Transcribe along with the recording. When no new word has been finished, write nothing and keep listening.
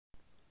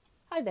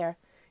Hi there,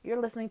 you're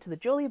listening to the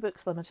Jolie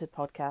Books Limited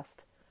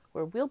podcast,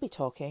 where we'll be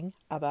talking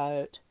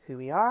about who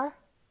we are,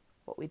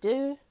 what we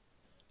do,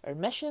 our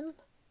mission,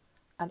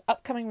 and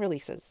upcoming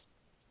releases.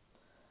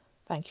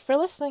 Thank you for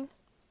listening.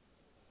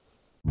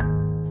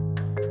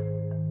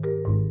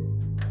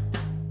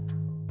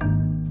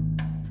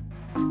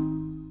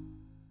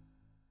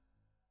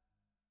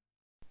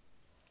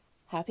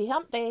 Happy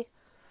Hump Day!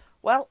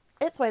 Well,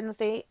 it's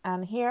Wednesday,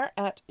 and here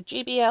at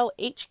GBL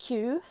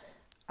HQ,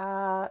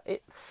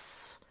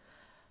 it's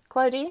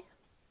cloudy,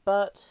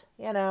 but,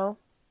 can't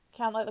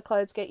let the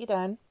clouds get you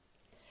down.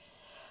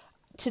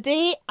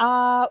 Today,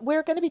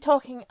 we're going to be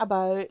talking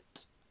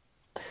about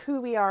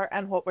who we are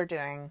and what we're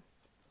doing.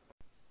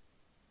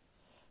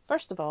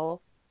 First of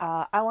all,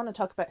 I want to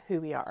talk about who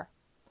we are.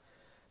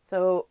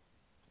 So,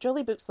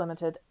 Jolie Books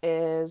Limited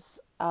is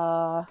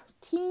a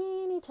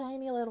teeny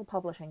tiny little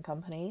publishing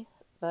company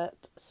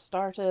that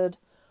started,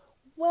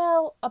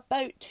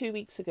 about 2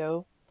 weeks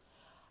ago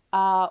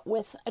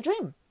with a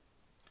dream.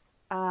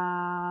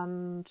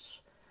 And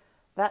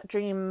that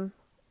dream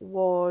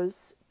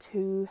was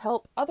to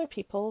help other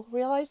people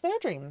realize their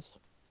dreams.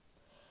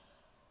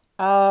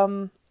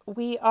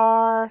 We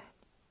are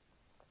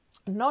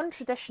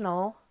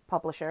non-traditional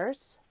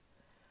publishers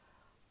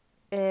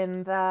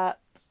in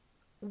that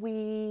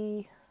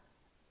we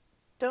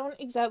don't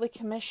exactly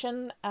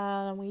commission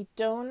and we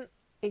don't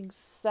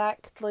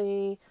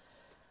exactly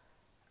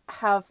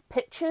have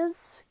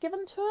pitches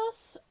given to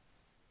us.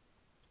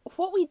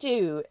 What we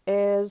do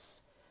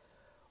is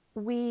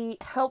we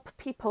help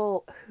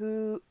people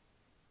who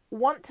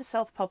want to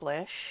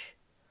self-publish.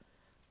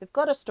 They've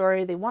got a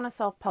story, they want to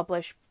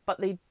self-publish,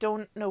 but they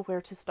don't know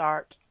where to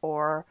start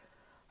or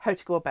how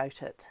to go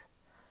about it.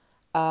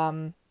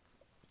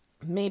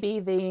 Maybe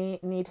they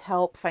need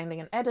help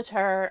finding an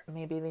editor,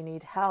 maybe they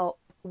need help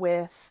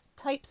with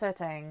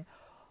typesetting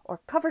or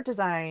cover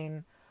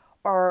design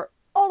or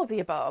all of the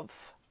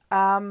above.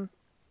 And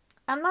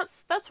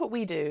that's what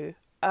we do.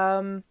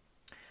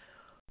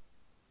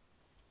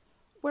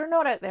 We're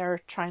not out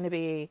there trying to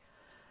be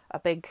a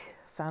big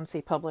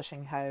fancy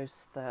publishing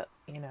house that,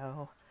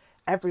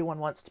 everyone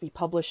wants to be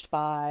published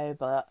by,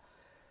 but,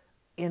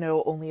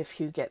 only a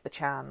few get the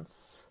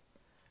chance.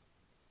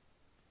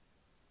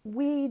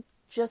 We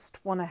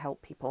just want to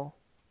help people.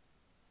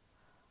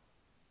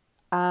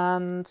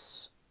 And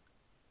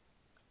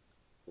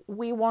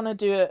we want to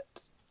do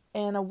it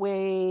in a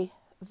way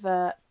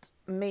that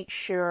makes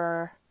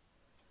sure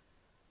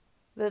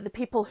that the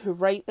people who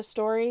write the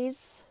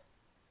stories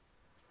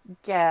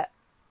get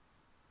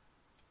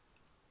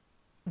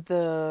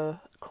the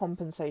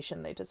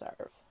compensation they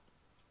deserve.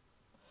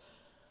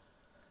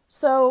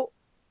 So,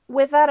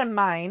 with that in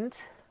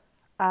mind,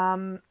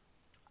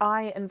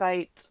 I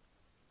invite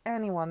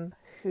anyone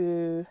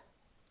who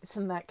is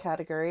in that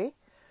category,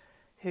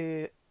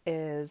 who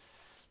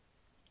is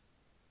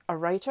a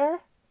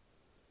writer,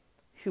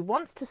 who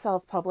wants to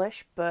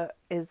self-publish but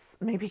is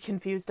maybe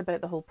confused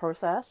about the whole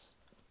process,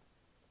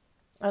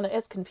 and it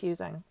is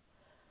confusing,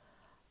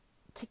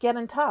 to get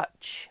in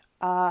touch.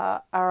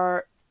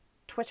 Our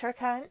Twitter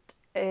account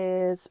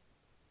is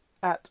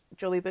at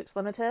Jolie Books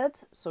Limited,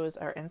 so is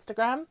our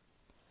Instagram.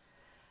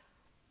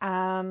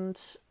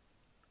 And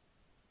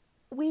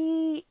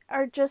we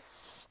are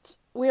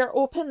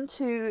open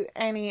to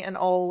any and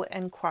all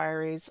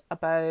inquiries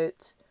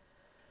about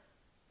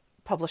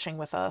publishing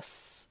with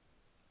us.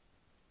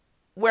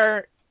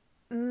 We're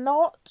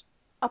not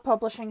a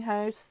publishing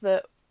house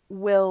that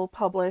will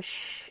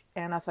publish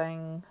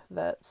anything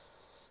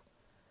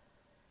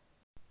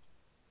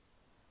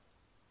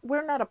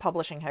We're not a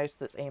publishing house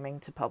that's aiming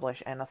to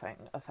publish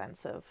anything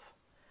offensive.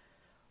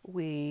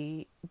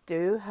 We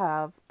do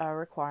have a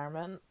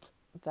requirement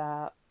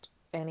that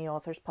any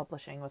authors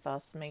publishing with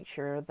us make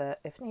sure that,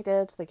 if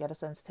needed, they get a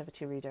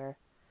sensitivity reader.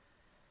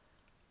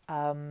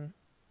 And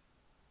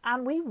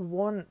we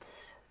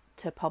want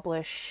to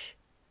publish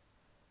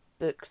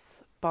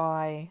books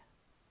by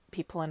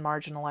people in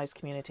marginalised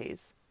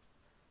communities.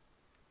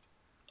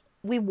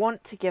 We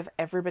want to give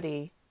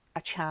everybody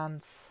a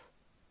chance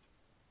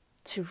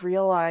to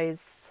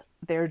realise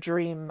their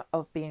dream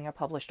of being a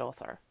published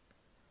author.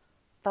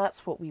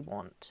 That's what we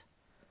want.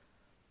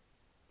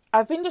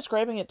 I've been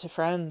describing it to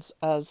friends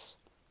as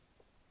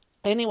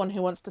anyone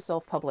who wants to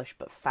self-publish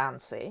but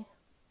fancy.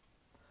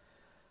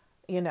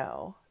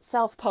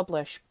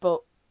 Self-publish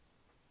but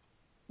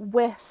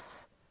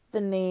with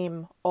the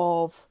name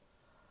of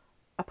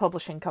a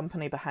publishing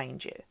company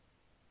behind you.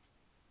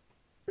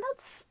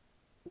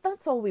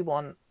 That's all we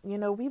want. We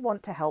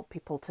want to help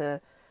people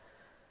to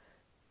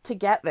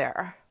get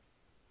there.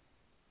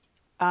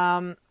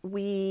 As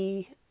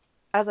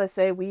I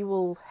say, we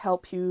will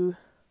help you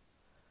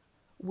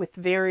with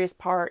various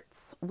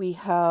parts. We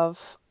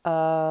have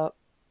a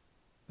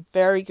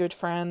very good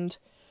friend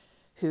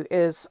who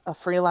is a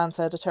freelance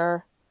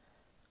editor,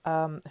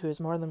 who is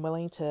more than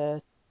willing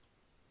to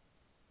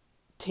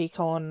take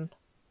on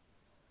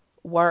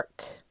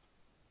work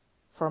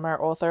from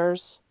our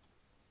authors.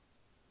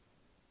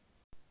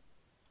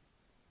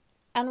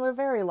 And we're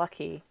very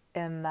lucky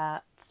in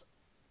that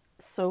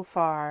so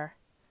far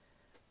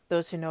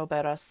those who know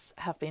about us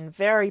have been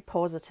very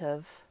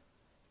positive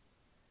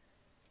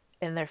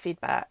in their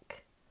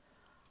feedback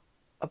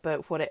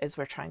about what it is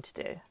we're trying to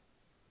do.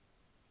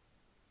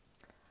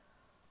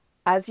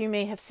 As you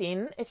may have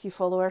seen, if you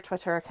follow our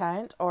Twitter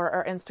account or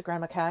our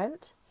Instagram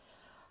account,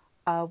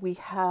 we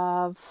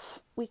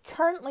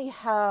currently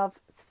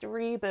have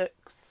 3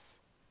 books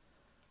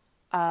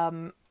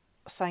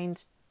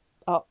signed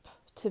up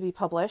to be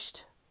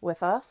published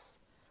with us.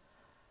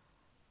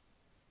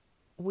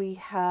 We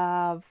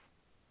have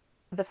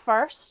the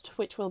first,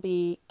 which will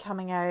be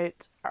coming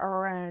out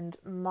around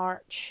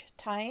March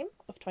time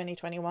of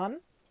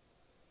 2021,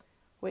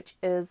 which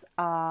is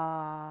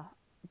a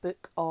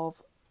book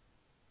of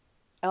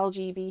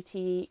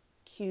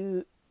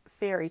LGBTQ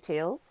fairy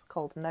tales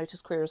called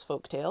Notice Queer as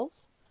Folk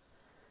Tales.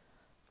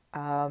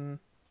 That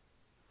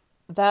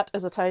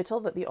is a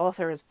title that the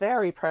author is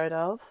very proud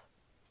of,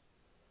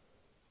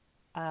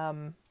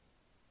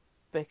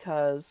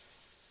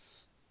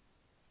 because,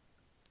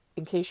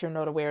 in case you're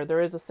not aware, there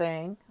is a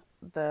saying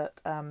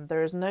that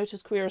there is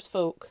Notice Queer as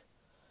Folk,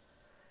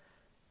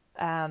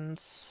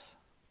 and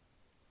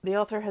the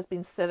author has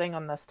been sitting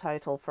on this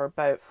title for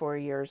about 4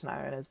 years now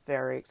and is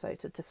very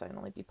excited to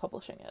finally be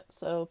publishing it.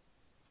 So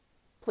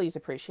please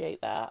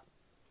appreciate that.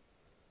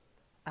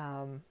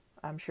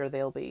 I'm sure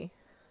they'll be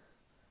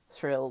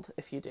thrilled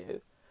if you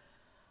do.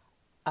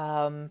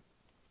 And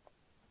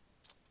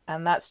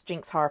that's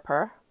Jinx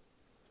Harper,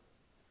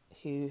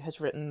 who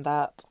has written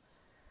that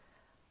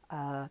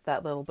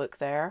little book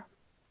there.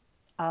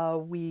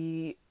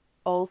 We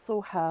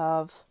also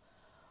have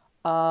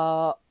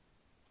a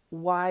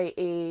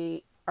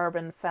YA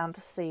urban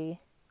fantasy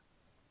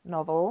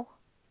novel,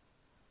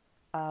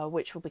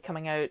 which will be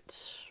coming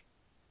out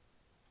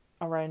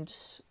around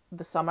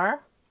the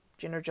summer,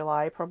 June or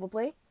July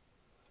probably.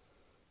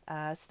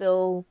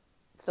 Still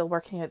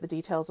working out the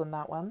details on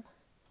that one.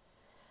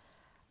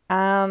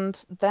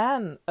 And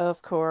then,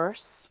 of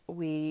course,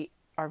 we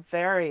are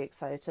very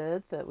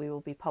excited that we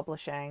will be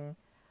publishing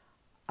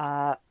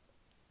a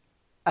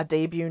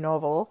debut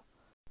novel.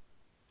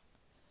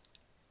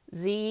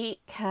 Z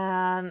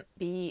can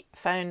be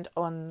found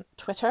on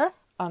Twitter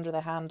under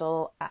the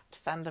handle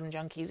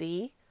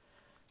 @FandomJunkieZ.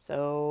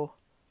 So,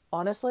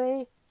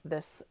 honestly,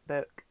 this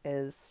book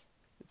is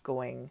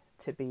going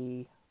to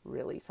be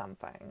really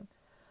something.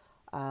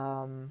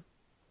 And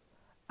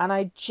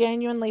I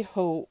genuinely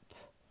hope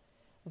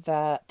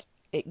that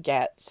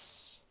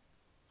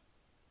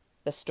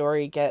the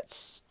story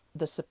gets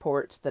the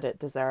support that it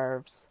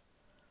deserves,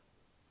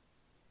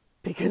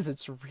 because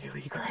it's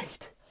really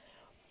great.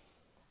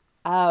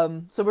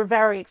 So we're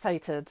very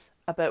excited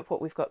about what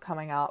we've got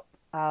coming up.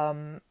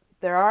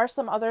 There are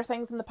some other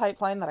things in the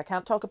pipeline that I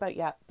can't talk about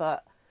yet,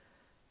 but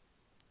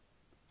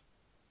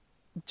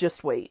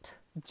just wait.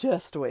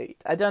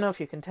 I don't know if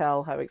you can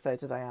tell how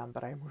excited I am,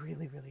 but I'm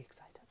really, really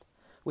excited.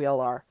 We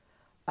all are.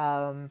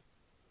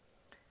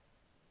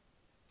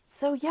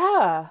 So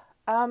yeah,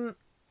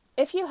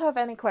 if you have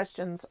any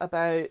questions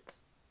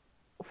about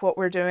what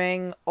we're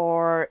doing,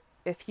 or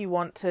if you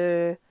want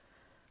to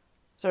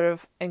sort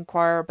of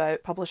inquire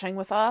about publishing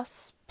with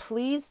us,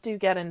 please do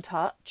get in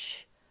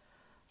touch.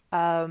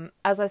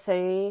 As I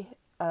say,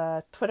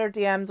 Twitter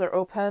DMs are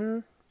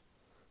open.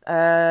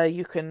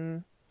 You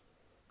can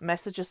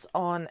message us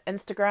on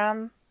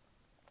Instagram.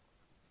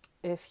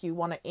 If you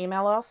want to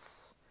email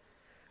us,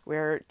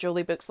 we're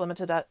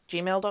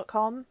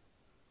joliebooksLimited@gmail.com.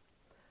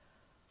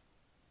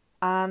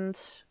 And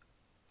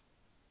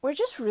we're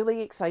just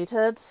really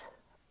excited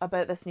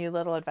about this new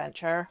little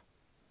adventure.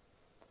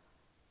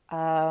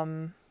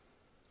 And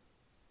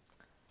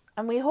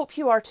we hope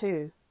you are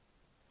too.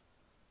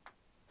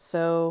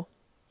 So,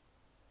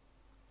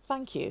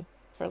 thank you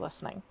for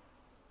listening.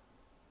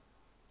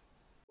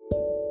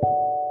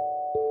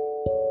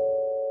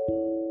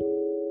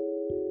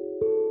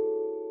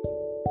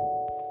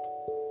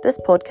 This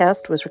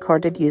podcast was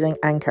recorded using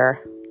Anchor.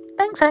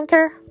 Thanks,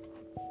 Anchor.